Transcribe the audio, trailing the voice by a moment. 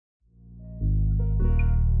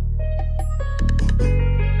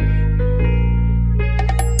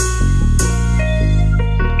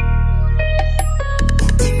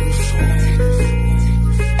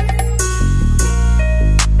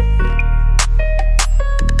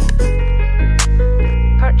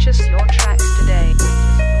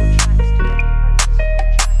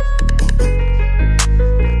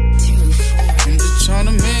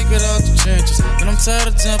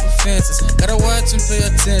offenses. Gotta watch and pay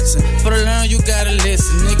attention. For the learn, you gotta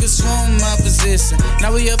listen. Niggas want my position.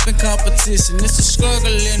 Now we up in competition. It's a struggle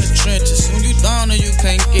in the trenches. When you down and you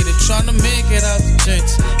can't get it, tryna make it out the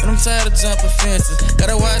trenches. But I'm tired of jumping fences.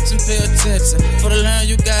 Gotta watch and pay attention. For the learn,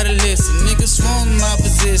 you gotta listen. Niggas want my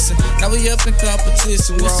position. Now we up in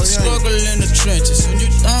competition. It's a struggle in the trenches. When you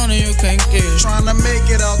down and you can't get it, tryna make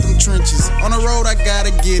it out them trenches. On the road, I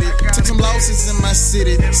gotta get it. Took some losses in my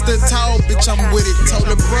city. Stood tall, bitch, I'm with it. Told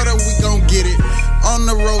the brother we gon' get it. On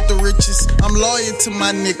the road to riches, I'm loyal to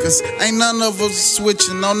my niggas. Ain't none of us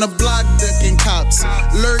switching. On the block, ducking cops.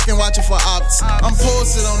 Lurking, watching for ops. I'm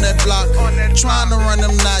posted on that block, trying to run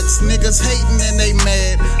them knots. Niggas hating and they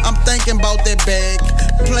mad. I'm thinking about that bag.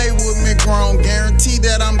 Play with me grown, guarantee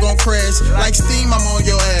that I'm gon' crash. Like steam, I'm on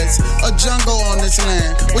your ass. A jungle on this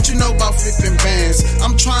land. What you know about flipping bands?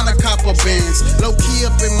 I'm trying to cop a bands. Low key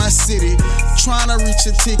up in my city, trying to reach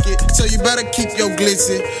a ticket. So you better keep your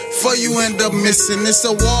glitzy, before you end up missing. It's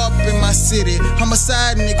a war up in my city.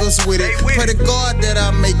 Homicide niggas with it. Pray to God that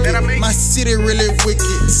I make it. My city really wicked.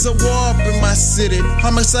 It's a war up in my city.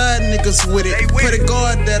 Homicide niggas with it. Pray to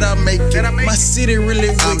God that I make it. My city really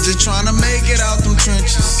wicked. I'm just trying to make it out them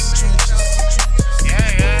trenches.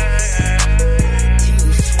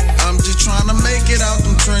 I'm just trying to make it out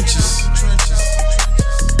them trenches.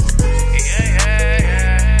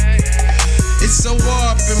 It's a war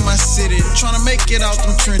up in my city, trying to make it out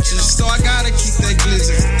them trenches, so I gotta keep that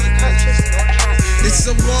glizzy. It's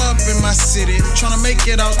a war up in my city, trying to make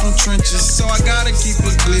it out them trenches, so I gotta keep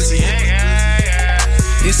it glizzy.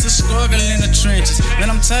 It's a struggle in the trenches.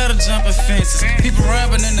 Man, I'm tired of jumping fences. People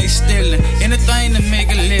robbing and they stealing. Anything to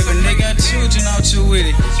make a living. They got children out here with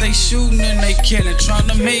it. They shooting and they killing. Trying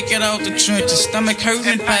to make it out the trenches. Stomach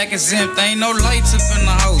hurting, pockets empty. Ain't no lights up in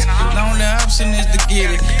the house. The only option is to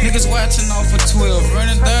get it. Niggas watching off for 12.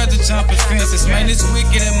 Running dodging jumping fences. Man, it's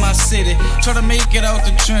wicked in my city. Try to make it out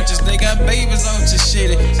the trenches. They got babies out here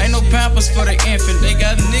shitty. Ain't no pampers for the infant. They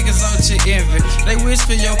got niggas out here envy. They wish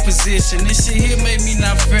for your position. This shit here made me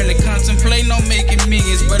not friendly, contemplating on making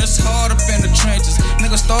millions, but it's hard up in the trenches.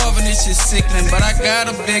 Niggas starving, this shit sickening, but I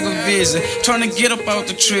got a bigger vision. Trying to get up out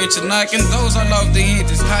the trenches, knocking those all off the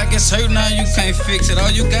hinges. Pockets hurt, now you can't fix it.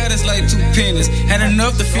 All you got is like 2 pennies. Had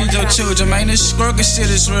enough to feed your children, man. This struggle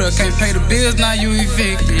shit is real. Can't pay the bills, now you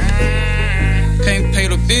evicted. Can't pay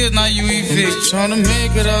the bills, now you evict. Tryna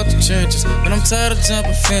make it out the trenches, but I'm tired of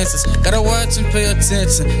jumping fences. Gotta watch and pay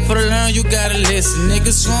attention. For the learn, you gotta listen.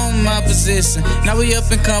 Niggas want my position. Now we up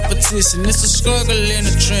in competition. It's a struggle in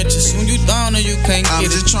the trenches. When you down and you can't get it. I'm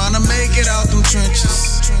just tryna make it out them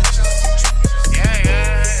trenches.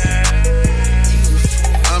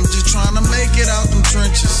 I'm just tryna make it out them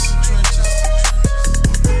trenches.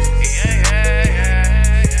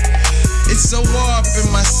 It's a war up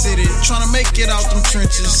in my city, trying to make it out them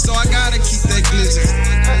trenches, so I gotta keep that glizzy.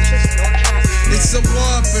 It's a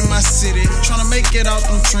war up in my city, trying to make it out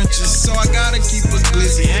them trenches, so I gotta keep it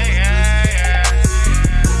glizzy.